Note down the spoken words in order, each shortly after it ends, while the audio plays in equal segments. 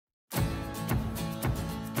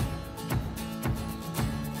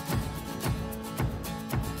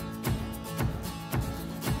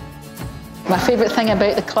My favourite thing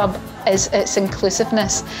about the club is its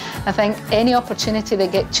inclusiveness. I think any opportunity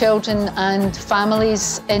that get children and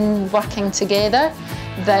families in working together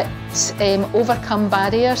that overcome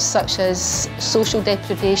barriers such as social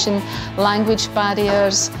deprivation, language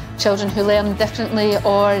barriers, children who learn differently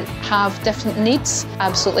or have different needs,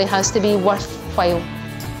 absolutely has to be worthwhile.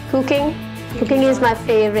 Cooking. Cooking is my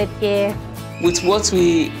favourite, yeah. With what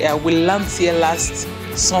we learned here last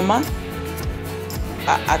summer,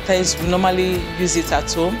 at times we normally use it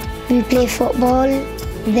at home. We play football,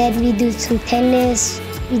 then we do some tennis,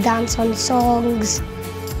 we dance on songs,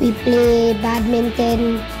 we play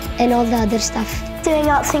badminton and all the other stuff. Doing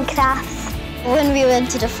arts and crafts. When we went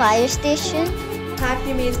to the fire station. Have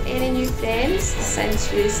you made any new friends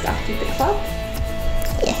since you started the club?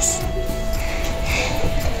 Yes.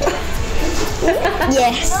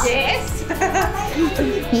 Yes. Yes?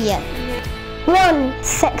 Yeah. 1,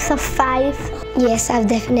 6 of 5. Yes, I've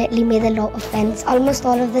definitely made a lot of friends. Almost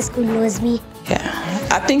all of the school knows me. Yeah,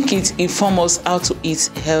 I think it informs us how to eat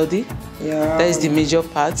healthy. Yeah. That is the major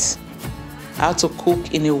part. How to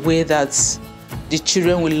cook in a way that the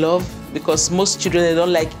children will love, because most children, they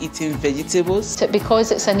don't like eating vegetables.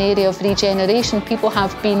 Because it's an area of regeneration, people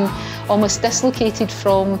have been almost dislocated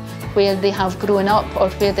from where they have grown up or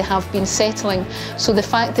where they have been settling. So the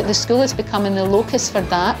fact that the school is becoming the locus for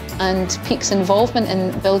that and Peak's involvement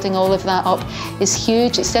in building all of that up is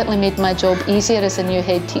huge. It certainly made my job easier as a new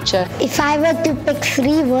head teacher. If I were to pick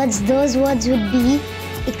 3 words, those words would be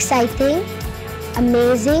exciting,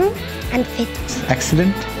 amazing and fit.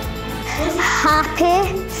 Excellent.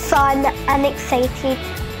 Happy, fun and excited.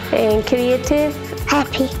 And creative.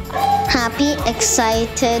 Happy. Happy,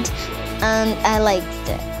 excited and I liked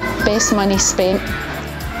it. Best money spent.